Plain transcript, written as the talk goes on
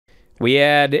We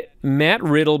had Matt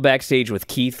Riddle backstage with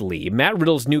Keith Lee. Matt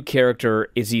Riddle's new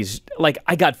character is he's like,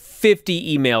 I got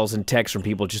 50 emails and texts from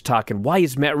people just talking, why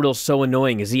is Matt Riddle so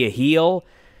annoying? Is he a heel?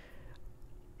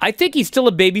 I think he's still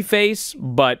a babyface,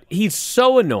 but he's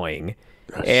so annoying.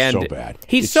 And so bad.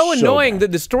 He's so annoying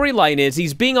that the storyline is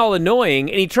he's being all annoying,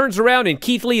 and he turns around and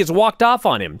Keith Lee has walked off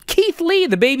on him. Keith Lee,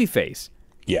 the babyface.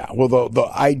 Yeah, well,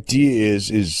 the idea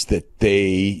is that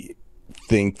they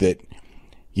think that,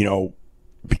 you know,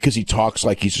 because he talks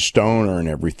like he's a stoner and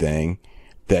everything,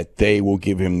 that they will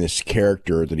give him this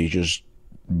character that he just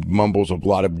mumbles a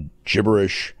lot of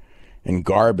gibberish and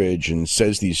garbage and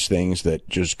says these things that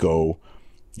just go,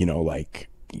 you know, like,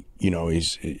 you know,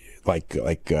 he's like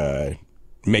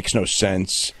makes no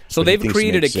sense. So they've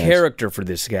created a character for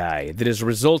this guy that has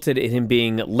resulted in him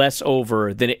being less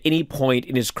over than at any point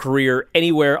in his career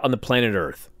anywhere on the planet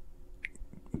Earth.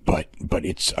 But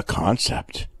it's a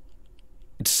concept.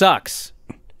 It sucks.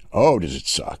 Oh, does it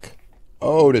suck?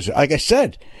 Oh, does it? Like I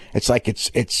said, it's like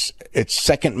it's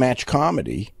second match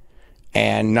comedy,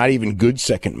 and not even good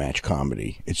second match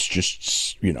comedy. It's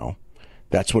just, you know,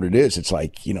 that's what it is. It's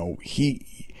like, you know,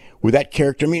 with that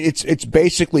character, I mean, it's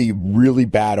basically really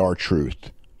bad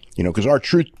R-Truth, you know, because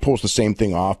R-Truth pulls the same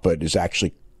thing off, but is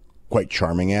actually quite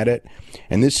charming at it.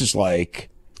 And this is like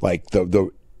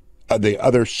the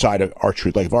other side of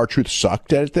R-Truth. Like if R-Truth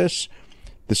sucked at this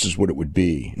is what it would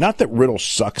be. Not that Riddle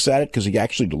sucks at it, because he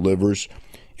actually delivers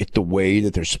it the way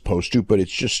that they're supposed to, but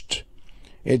it's just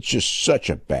such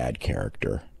a bad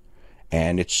character.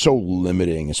 And it's so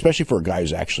limiting, especially for a guy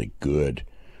who's actually good.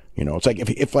 You know, it's like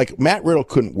if like Matt Riddle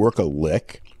couldn't work a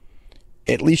lick,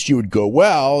 at least you would go,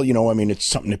 well, you know, I mean, it's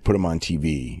something to put him on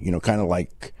TV, you know, kind of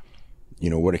like, you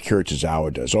know, what Akira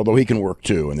Tozawa does, although he can work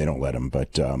too and they don't let him.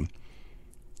 But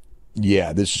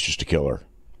yeah, this is just a killer.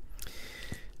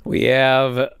 We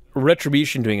have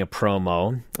Retribution doing a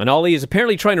promo, and Ollie is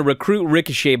apparently trying to recruit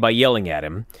Ricochet by yelling at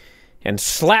him. And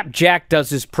Slapjack does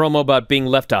his promo about being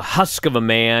left a husk of a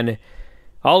man.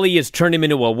 Ollie has turned him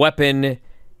into a weapon,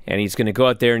 and he's going to go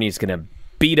out there and he's going to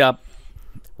beat up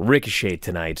Ricochet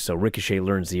tonight, so Ricochet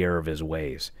learns the error of his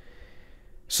ways.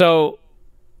 So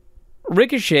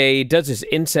Ricochet does his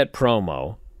inset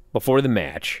promo before the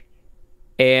match,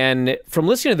 and from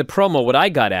listening to the promo, what I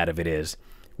got out of it is,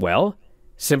 well,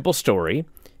 simple story.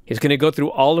 He's going to go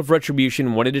through all of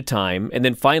Retribution one at a time, and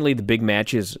then finally the big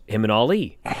match is him and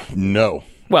Ali. No.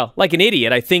 Well, like an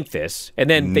idiot, I think this. And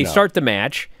then they start the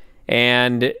match,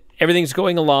 and everything's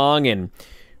going along, and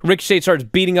Ricochet starts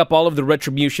beating up all of the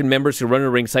Retribution members who run to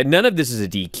ringside. None of this is a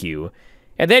DQ.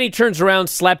 And then he turns around,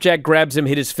 Slapjack grabs him,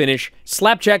 hit his finish.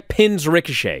 Slapjack pins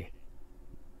Ricochet.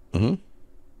 Mm-hmm.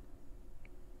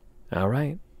 All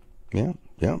right. Yeah.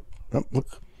 Oh, look.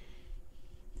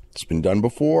 It's been done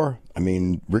before. I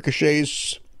mean,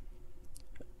 Ricochet's,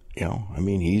 you know, I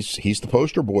mean, he's the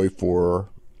poster boy for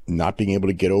not being able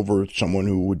to get over someone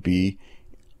who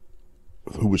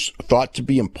was thought to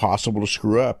be impossible to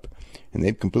screw up, and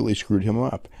they've completely screwed him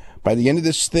up. By the end of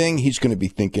this thing, he's going to be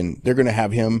thinking they're going to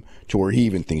have him to where he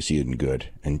even thinks he isn't good,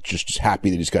 and just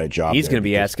happy that he's got a job. He's going to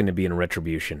be asking to be in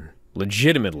Retribution,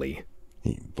 legitimately.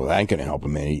 Well, that ain't going to help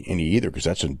him any either, because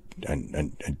that's a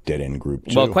dead-end group,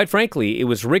 too. Well, quite frankly, it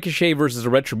was Ricochet versus a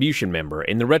Retribution member,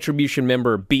 and the Retribution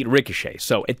member beat Ricochet.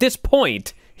 So at this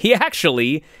point, he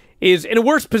actually is in a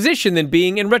worse position than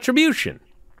being in Retribution.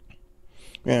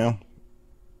 Yeah.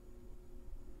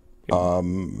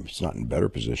 It's not in a better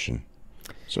position.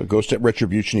 So it goes to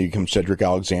Retribution, he becomes Cedric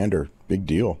Alexander. Big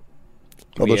deal.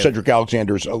 Although Cedric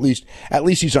Alexander is at least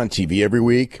he's on TV every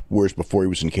week, whereas before he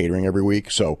was in catering every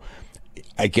week. So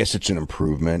I guess it's an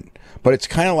improvement. But it's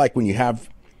kind of like when you have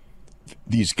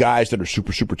these guys that are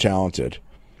super, super talented,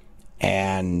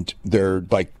 and they're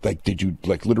like they do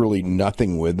like literally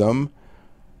nothing with them.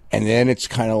 And then it's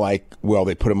kind of like, well,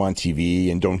 they put them on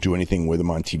TV and don't do anything with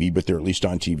them on TV, but they're at least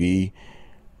on TV.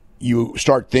 You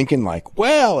start thinking like,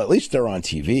 well, at least they're on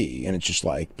TV. And it's just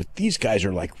like, but these guys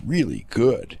are like really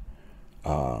good.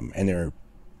 And they're,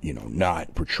 you know,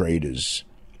 not portrayed as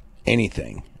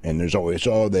anything. And there's always,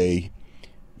 they,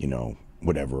 you know,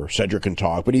 whatever. Cedric can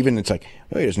talk, but even it's like,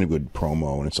 oh, he doesn't do a good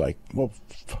promo. And it's like, well,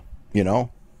 you know,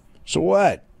 so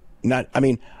what? I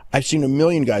mean, I've seen a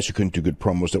million guys who couldn't do good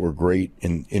promos that were great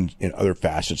in other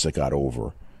facets that got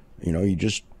over. You know,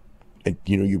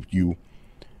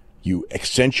 you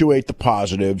accentuate the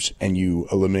positives and you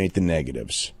eliminate the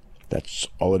negatives. That's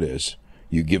all it is.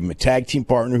 You give them a tag team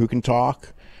partner who can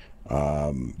talk.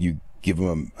 You give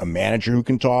him a manager who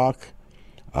can talk.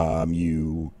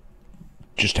 You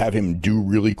just have him do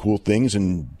really cool things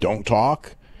and don't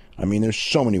talk. I mean, there's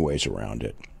so many ways around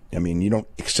it. I mean, you don't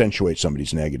accentuate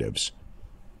somebody's negatives.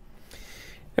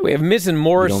 We have Miz and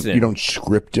Morrison. You don't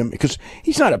script him because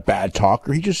he's not a bad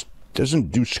talker. He just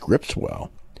doesn't do scripts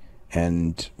well.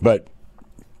 But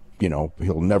you know,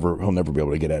 he'll never be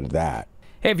able to get out of that.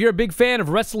 Hey, if you're a big fan of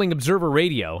Wrestling Observer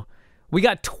Radio, we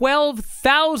got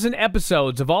 12,000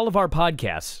 episodes of all of our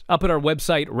podcasts up at our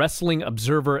website,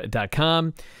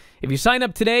 WrestlingObserver.com. If you sign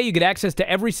up today, you get access to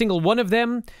every single one of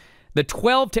them. The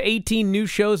 12 to 18 new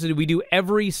shows that we do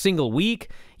every single week.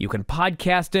 You can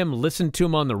podcast them, listen to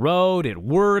them on the road, at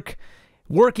work,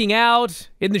 working out,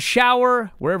 in the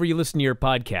shower, wherever you listen to your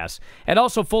podcasts. And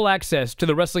also full access to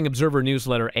the Wrestling Observer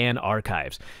newsletter and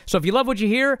archives. So if you love what you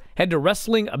hear, head to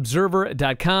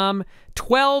WrestlingObserver.com.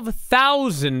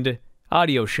 12,000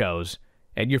 audio shows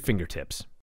at your fingertips.